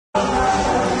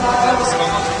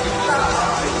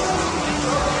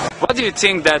what do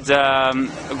you think that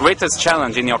the greatest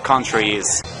challenge in your country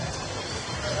is?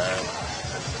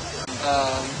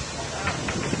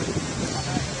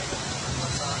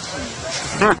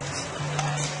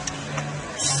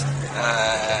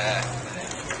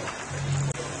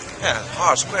 Yeah,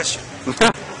 harsh question.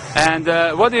 And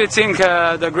what do you think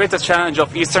the greatest challenge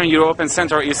of Eastern Europe and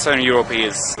Central Eastern Europe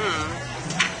is?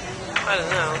 I don't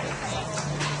know.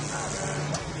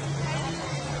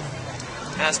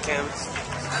 Ask him.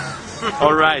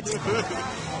 All right.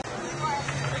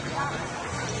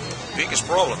 Biggest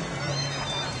problem?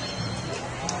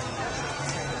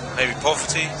 Maybe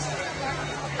poverty?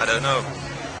 I don't know.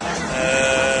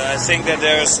 I think that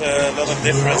there's a lot of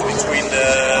difference between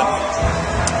the,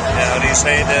 how do you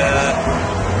say, the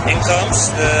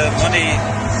incomes, the money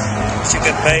you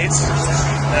get paid,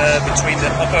 between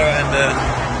the upper and the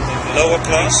lower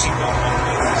class.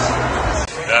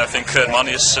 Yeah, I think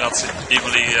money is not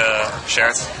evenly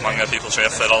shared among people, so you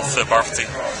have a lot of poverty,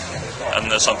 and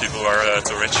some people are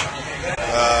too rich.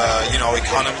 You know,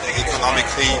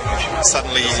 economically,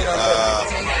 suddenly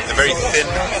a very thin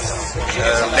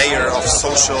layer of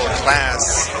social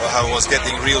class was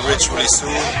getting real rich really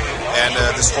soon, and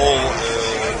this whole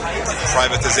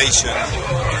privatization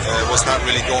was not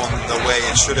really going the way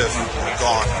it should have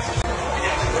gone.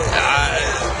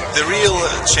 The real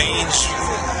change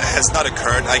has not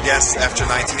occurred, I guess, after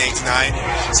 1989,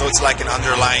 so it's like an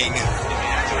underlying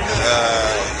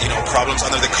you know, problems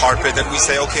under the carpet that we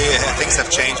say, okay, things have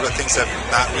changed, but things have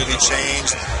not really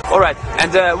changed. All right.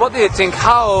 And what do you think?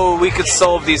 How we could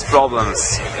solve these problems?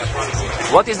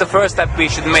 What is the first step we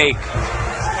should make?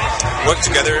 Work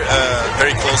together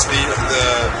very closely with the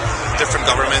different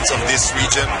governments of this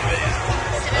region,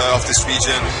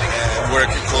 work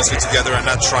closely together and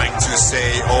not trying to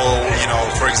say, oh, you know,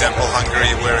 for example, Hungary,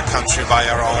 we're a country by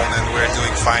our own and we're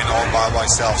doing fine all by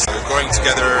ourselves. So going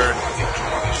together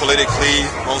politically,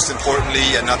 most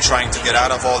importantly, and not trying to get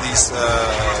out of all these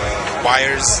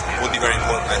wires would be very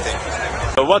important, I think.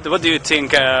 So what do you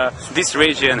think this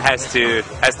region has to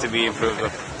be improved?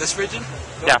 This region?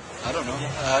 Yeah. I don't know.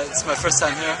 It's my first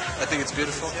time here. I think it's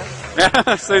beautiful.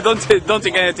 So you don't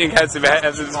think anything has to be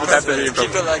improved?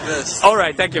 Keep it like this. All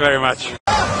right. Thank you very much.